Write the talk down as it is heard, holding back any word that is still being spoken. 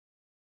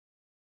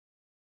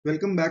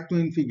Welcome back to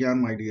infyGyan,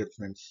 my dear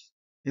friends.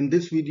 In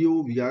this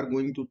video, we are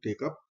going to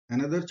take up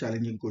another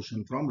challenging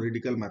question from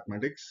radical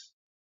mathematics.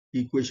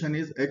 Equation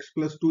is x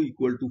plus 2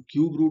 equal to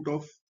cube root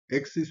of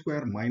x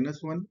square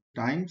minus 1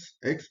 times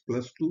x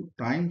plus 2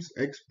 times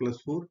x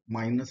plus 4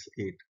 minus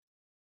 8.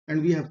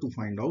 And we have to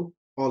find out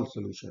all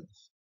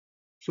solutions.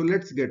 So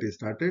let's get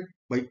started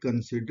by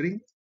considering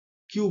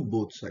cube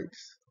both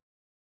sides.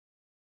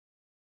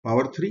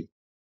 Power 3.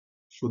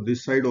 So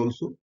this side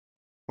also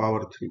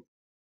power 3.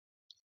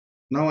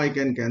 Now I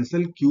can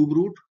cancel cube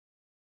root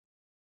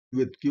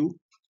with cube.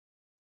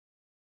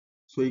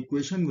 So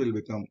equation will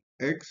become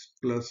x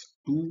plus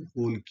 2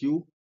 whole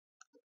cube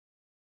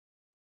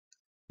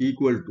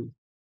equal to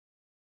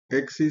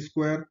x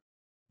square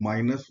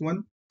minus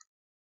 1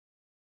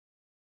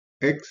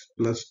 x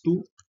plus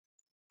 2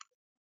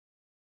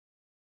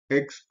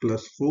 x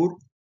plus 4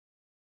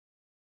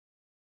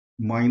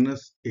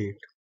 minus 8.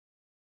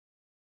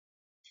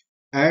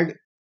 Add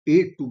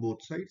 8 to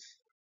both sides.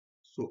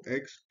 So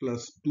x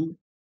plus 2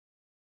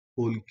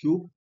 whole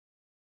cube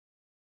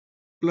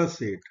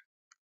plus 8.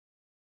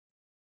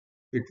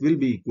 It will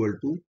be equal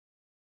to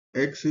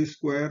x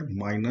square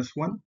minus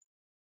 1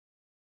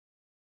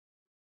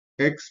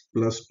 x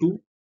plus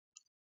 2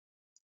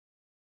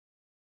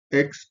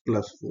 x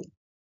plus 4.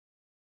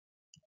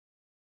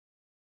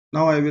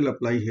 Now I will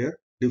apply here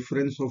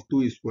difference of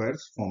two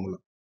squares formula.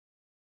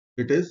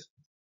 It is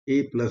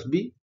a plus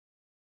b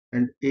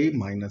and a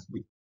minus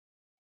b.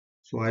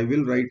 So I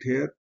will write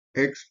here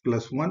x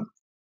plus 1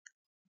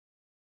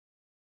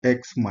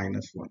 x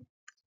minus 1.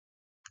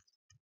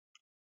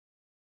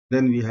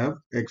 Then we have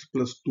x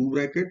plus 2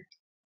 bracket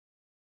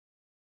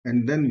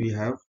and then we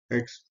have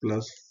x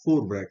plus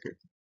 4 bracket.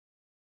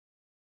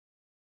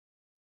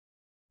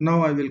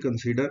 Now I will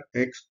consider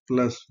x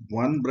plus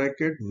 1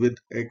 bracket with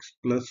x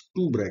plus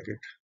 2 bracket.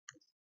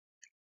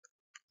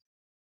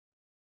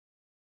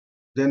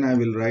 Then I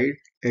will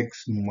write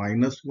x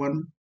minus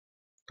 1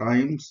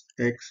 times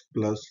x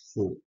plus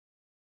 4.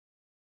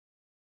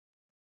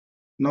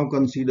 Now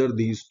consider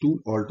these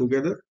two all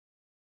together.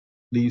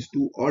 These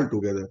two all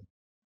together.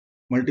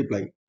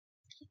 Multiply.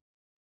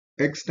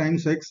 X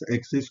times x,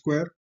 x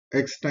square.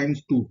 X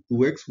times 2,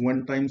 2x.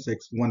 1 times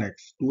x,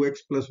 1x. 2x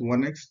plus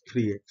 1x,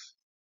 3x.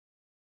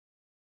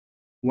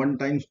 1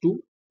 times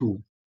 2,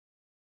 2.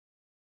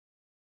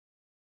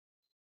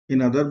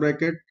 In other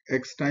bracket,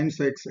 x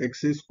times x,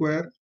 x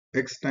square.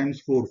 X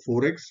times 4,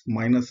 4x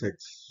minus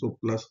x. So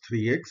plus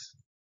 3x.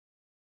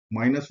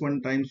 Minus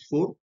 1 times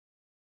 4,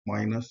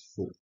 minus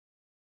 4.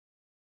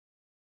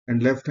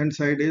 And left hand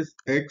side is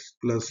x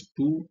plus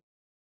 2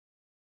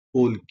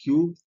 whole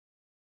cube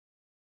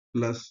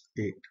plus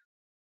 8.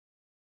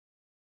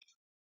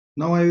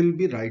 Now I will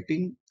be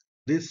writing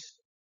this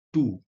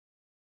 2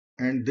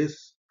 and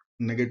this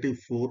negative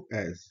 4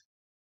 as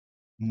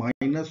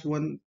minus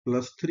 1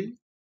 plus 3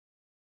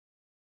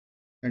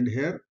 and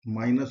here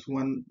minus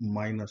 1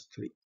 minus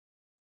 3.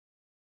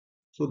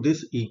 So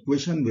this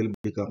equation will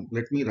become,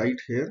 let me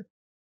write here,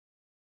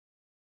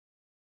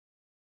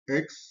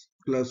 x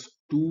plus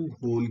 2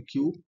 whole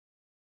cube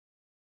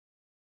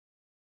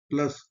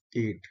plus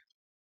 8.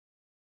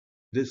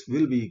 This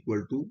will be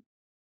equal to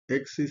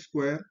x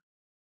square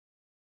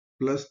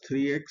plus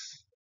 3x.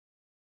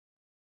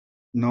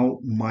 Now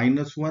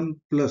minus 1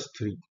 plus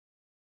 3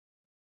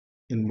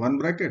 in one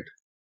bracket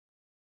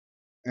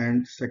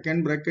and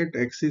second bracket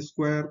x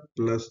square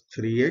plus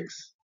 3x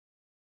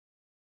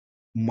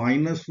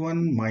minus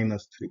 1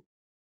 minus 3.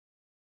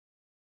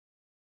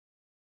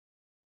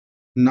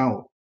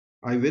 Now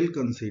I will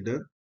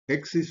consider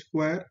x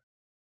square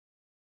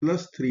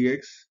plus 3x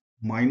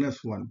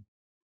minus 1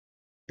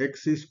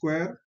 x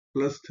square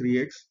plus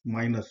 3x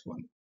minus 1.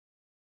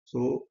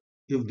 So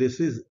if this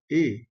is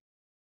a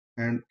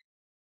and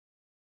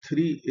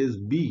 3 is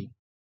b,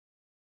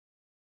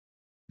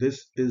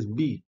 this is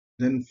b,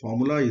 then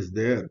formula is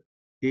there,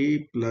 a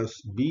plus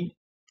b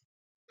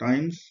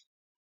times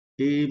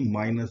a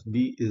minus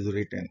b is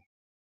written.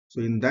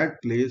 So in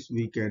that place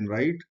we can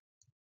write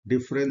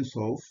difference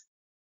of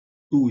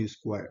two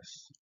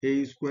squares,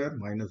 a square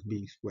minus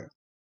b square.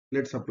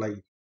 Let's apply.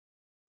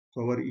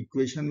 So our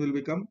equation will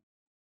become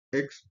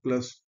x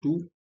plus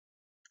 2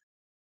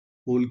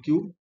 whole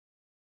cube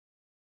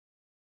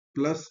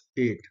plus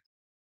 8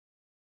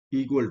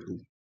 equal to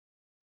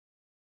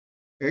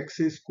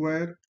x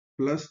square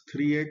plus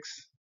 3x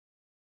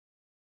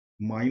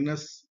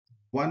minus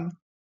 1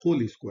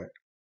 whole square.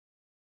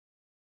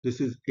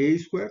 This is a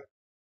square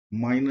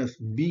minus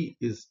b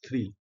is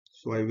 3.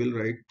 So I will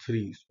write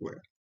 3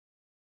 square.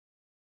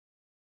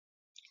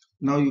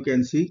 Now you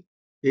can see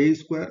a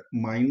square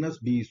minus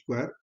b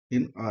square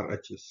in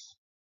RHS.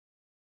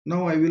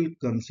 Now I will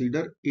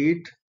consider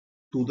 8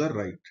 to the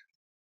right.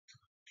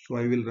 So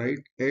I will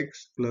write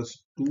x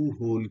plus 2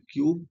 whole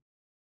cube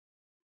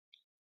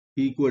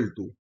equal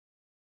to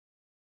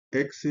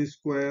x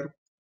square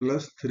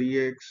plus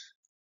 3x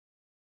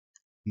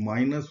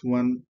minus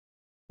 1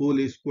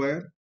 whole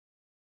square.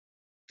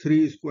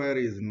 3 square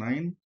is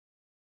 9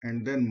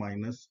 and then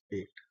minus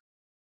 8.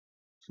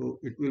 So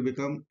it will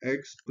become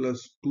x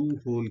plus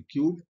 2 whole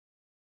cube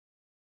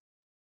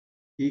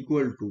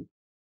equal to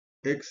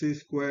x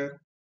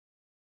square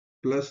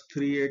plus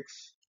 3x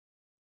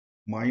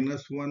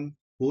minus 1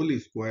 whole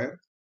square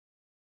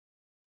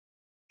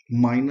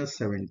minus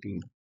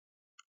 17.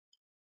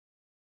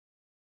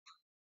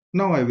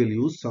 Now I will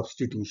use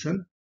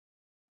substitution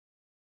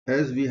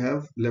as we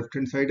have left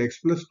hand side x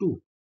plus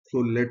 2. So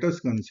let us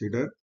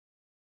consider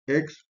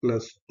x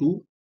plus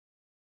 2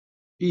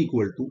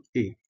 equal to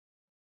a.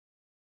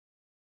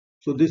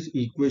 So this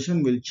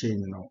equation will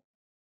change now.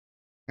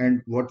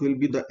 And what will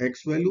be the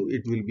x value?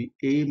 It will be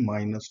a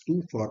minus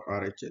 2 for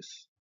RHS.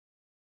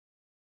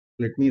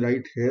 Let me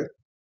write here.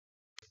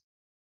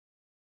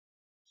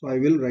 So I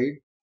will write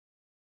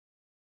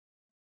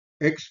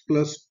x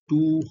plus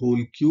 2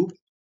 whole cube.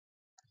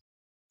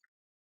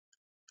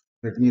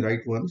 Let me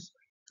write once.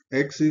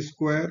 X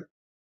square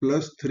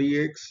plus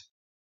 3x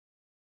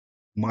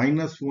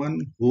minus 1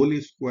 whole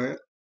square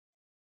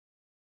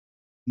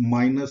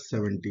minus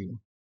 17.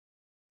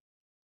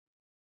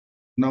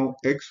 Now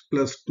x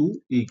plus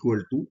 2 equal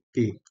to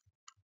a.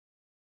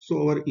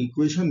 So our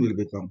equation will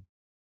become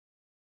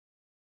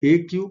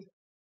a cube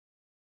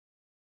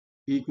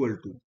equal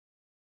to,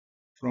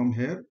 from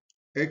here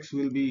x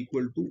will be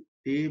equal to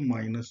a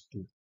minus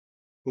 2.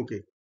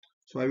 Okay,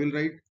 so I will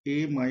write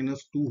a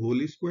minus 2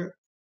 whole square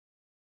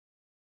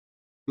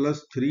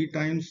plus 3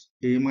 times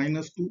a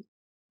minus 2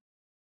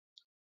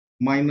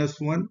 minus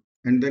 1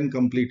 and then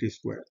complete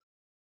square.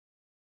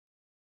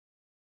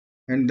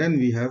 And then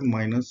we have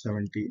minus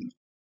 17.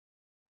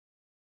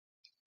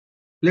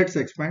 Let's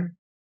expand.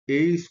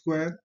 A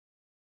square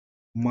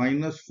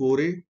minus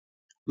 4a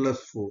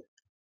plus 4.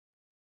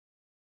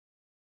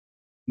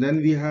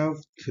 Then we have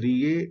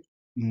 3a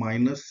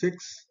minus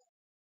 6.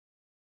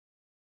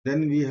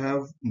 Then we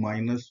have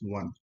minus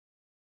 1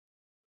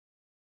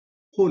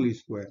 whole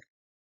square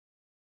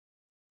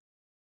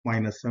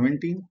minus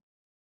 17.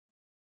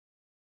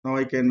 Now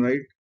I can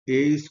write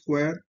a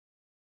square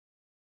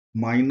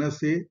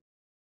minus a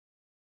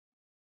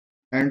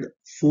and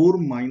 4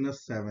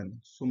 minus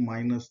 7. So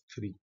minus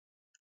 3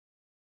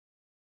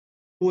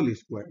 whole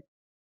square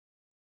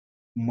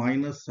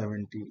minus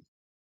 17.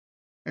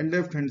 And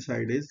left hand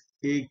side is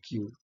a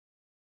cube.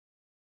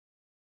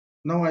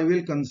 Now I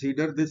will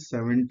consider this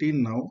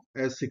 17 now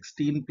as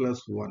 16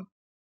 plus 1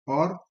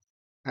 or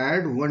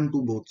add 1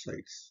 to both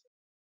sides.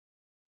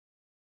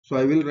 So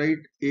I will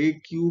write a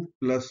cube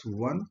plus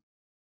 1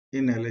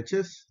 in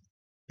LHS.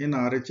 In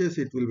RHS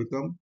it will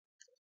become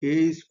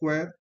a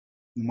square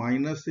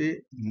minus a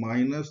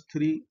minus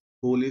 3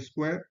 whole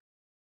square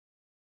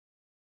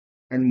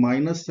and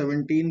minus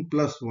 17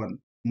 plus 1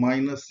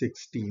 minus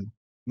 16,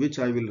 which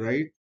I will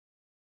write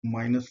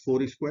minus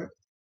 4 square.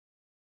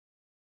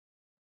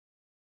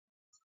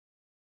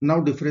 Now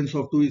difference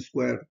of 2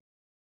 square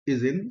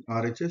is in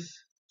RHS.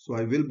 So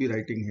I will be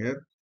writing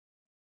here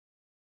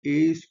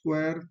a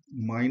square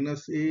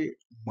minus a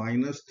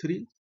minus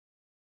 3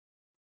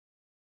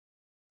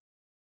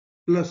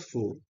 plus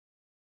 4.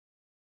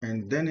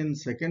 And then in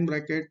second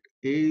bracket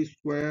a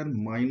square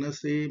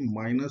minus a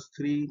minus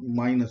 3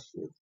 minus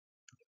 4.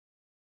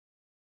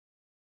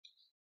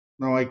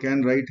 Now I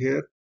can write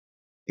here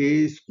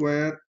a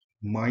square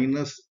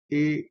minus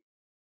a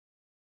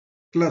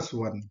plus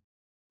 1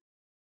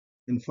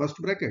 in first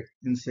bracket.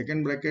 In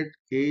second bracket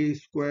a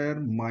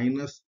square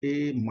minus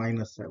a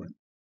minus 7.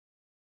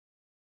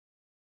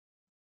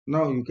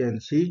 Now you can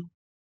see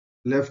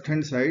left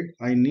hand side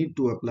I need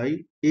to apply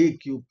a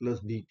cube plus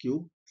b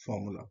cube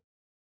formula.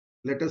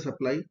 Let us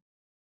apply,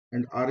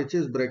 and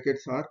RHS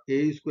brackets are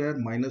a square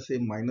minus a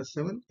minus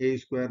 7, a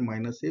square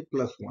minus a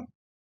plus 1.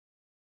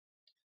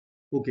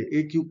 Okay,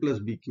 a cube plus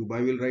b cube.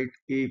 I will write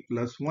a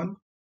plus 1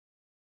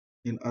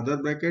 in other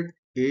bracket,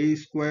 a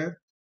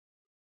square,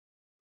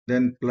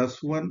 then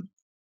plus 1,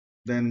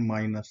 then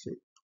minus a.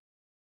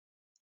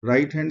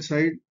 Right hand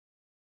side,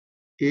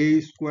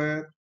 a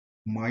square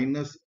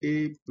minus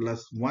a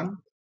plus 1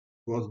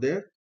 was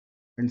there,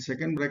 and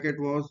second bracket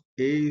was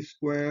a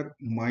square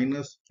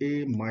minus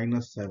a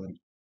minus 7.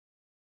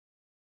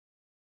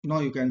 Now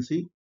you can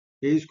see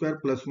a square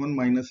plus 1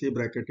 minus a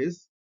bracket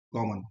is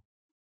common.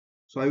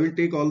 So I will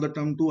take all the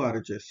term to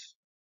RHS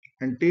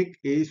and take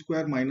a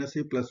square minus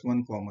a plus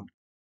 1 common.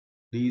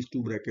 These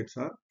two brackets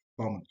are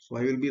common. So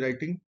I will be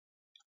writing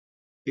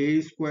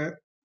a square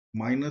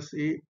minus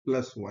a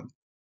plus 1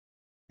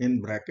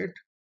 in bracket.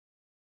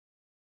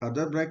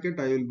 Other bracket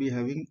I will be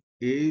having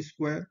a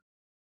square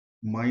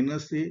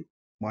minus a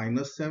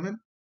minus 7.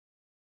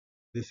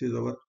 This is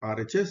our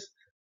RHS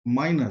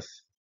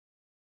minus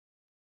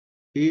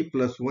a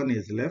plus 1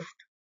 is left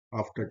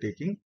after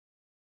taking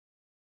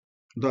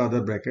the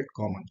other bracket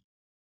common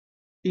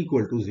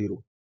equal to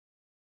 0.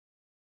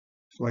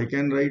 So I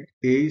can write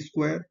a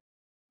square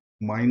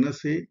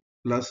minus a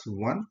plus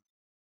 1.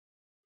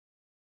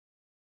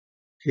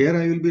 Here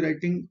I will be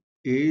writing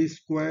a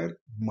square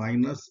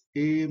minus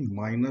a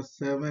minus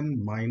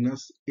 7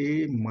 minus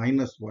a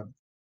minus 1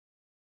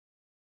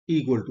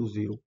 equal to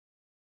 0.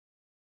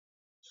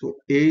 So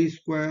a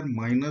square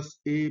minus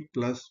a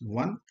plus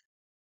 1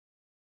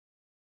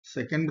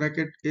 second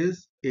bracket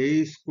is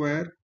a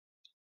square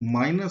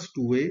minus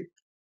 2a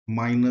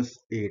minus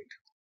 8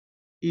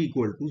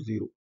 equal to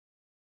 0.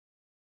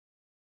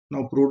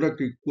 Now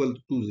product equal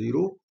to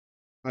 0.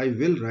 I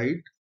will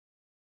write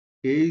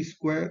a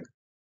square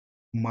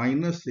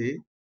minus a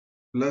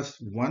plus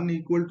 1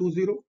 equal to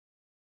 0,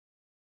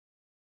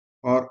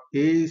 or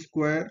a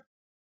square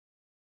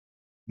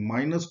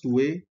minus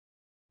 2a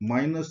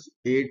minus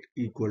 8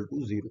 equal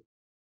to 0.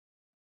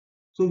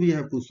 So we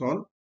have to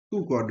solve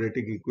two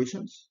quadratic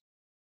equations,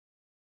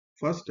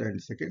 first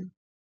and second.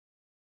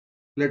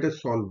 Let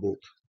us solve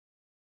both.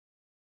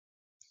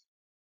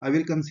 I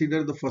will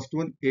consider the first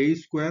one, a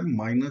square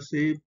minus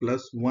a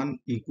plus 1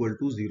 equal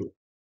to 0.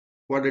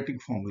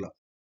 Quadratic formula,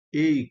 a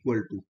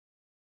equal to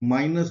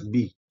minus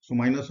b, so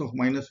minus of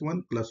minus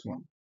 1 plus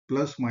 1,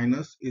 plus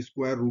minus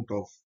square root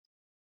of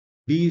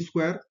b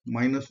square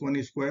minus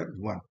 1 square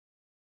 1,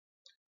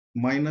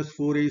 minus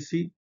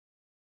 4ac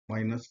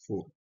minus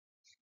 4,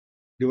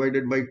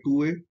 divided by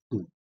 2a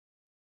 2.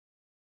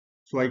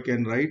 So I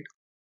can write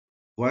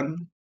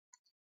 1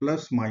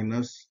 plus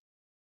minus,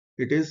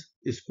 it is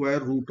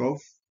square root of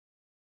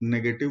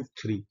negative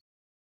 3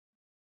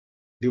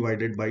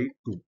 divided by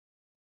 2.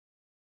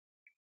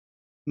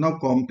 Now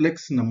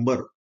complex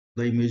number,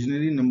 the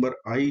imaginary number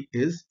I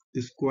is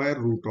square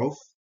root of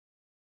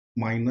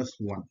minus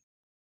 1.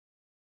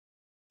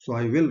 So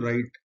I will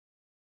write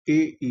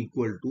a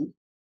equal to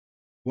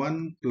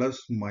 1 plus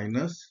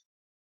minus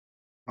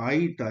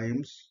I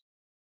times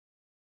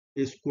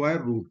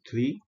square root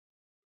 3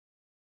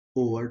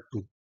 over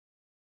 2.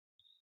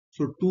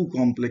 So two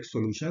complex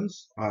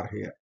solutions are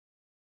here.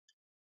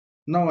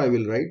 Now I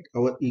will write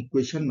our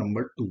equation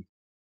number 2.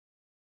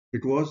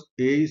 It was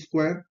a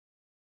square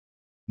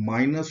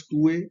minus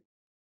 2a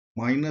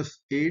minus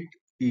 8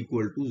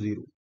 equal to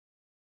 0.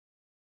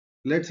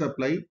 Let's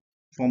apply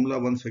formula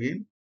once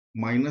again.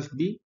 Minus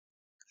b,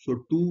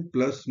 so 2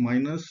 plus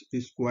minus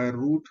square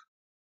root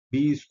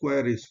b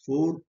square is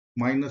 4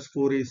 minus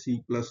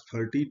 4ac plus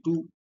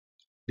 32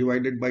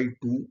 divided by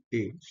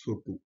 2a, so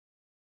 2.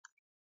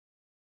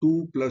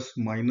 2 plus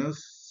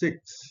minus 6,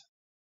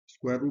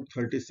 square root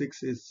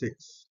 36 is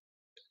 6.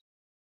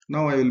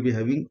 Now I will be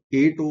having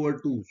 8 over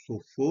 2, so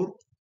 4,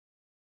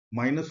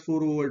 minus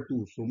 4 over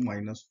 2, so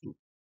minus 2.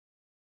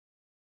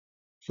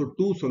 So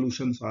two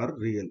solutions are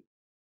real.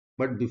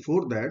 But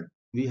before that,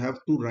 we have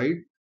to write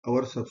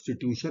our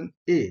substitution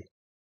a.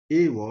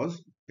 A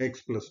was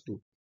x plus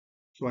 2.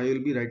 So I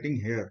will be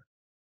writing here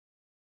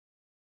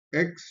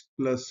x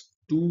plus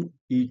 2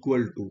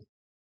 equal to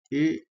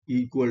a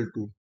equal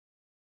to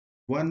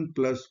 1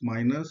 plus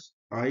minus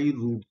I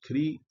root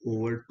 3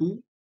 over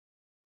 2.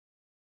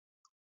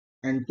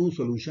 And two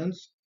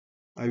solutions,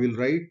 I will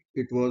write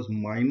it was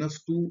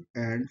minus 2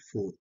 and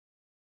 4.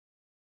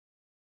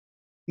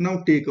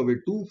 Now take away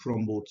 2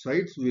 from both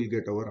sides, we will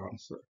get our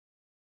answer.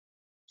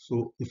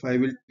 So if I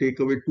will take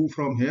away 2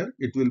 from here,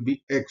 it will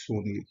be x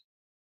only.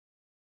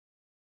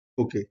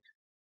 Okay.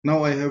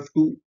 Now I have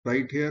to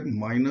write here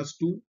minus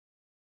 2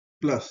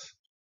 plus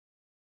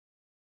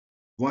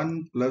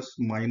 1 plus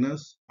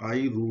minus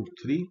I root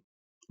 3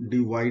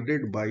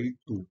 divided by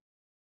 2.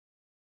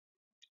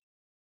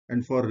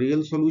 And for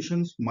real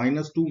solutions,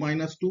 minus 2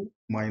 minus 2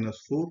 minus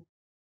 4,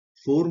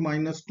 4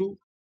 minus 2,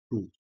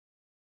 2.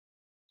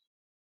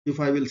 If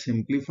I will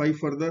simplify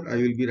further, I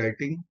will be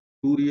writing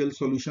two real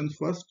solutions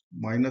first,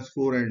 minus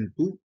 4 and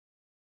 2,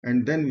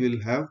 and then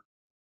we'll have,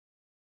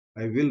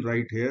 I will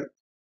write here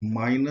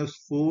minus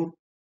 4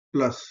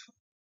 plus,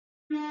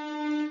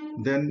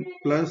 then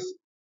plus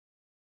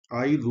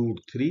I root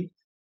 3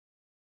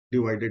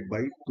 divided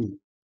by 2.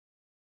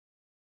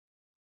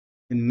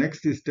 In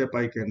next step,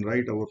 I can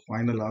write our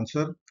final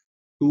answer,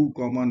 2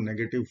 comma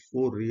negative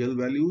 4 real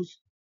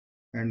values,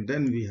 and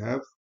then we have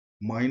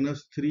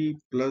minus 3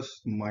 plus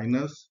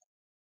minus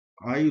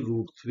I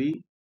root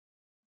 3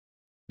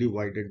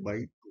 divided by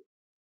 2.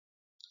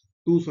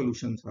 Two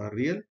solutions are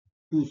real,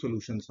 two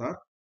solutions are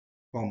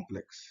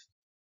complex.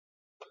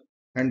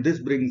 And this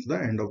brings the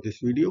end of this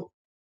video.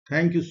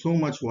 Thank you so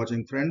much for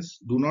watching, friends.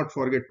 Do not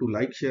forget to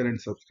like, share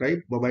and subscribe.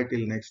 Bye bye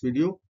till next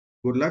video.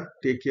 Good luck.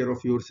 Take care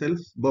of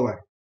yourselves. Bye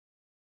bye.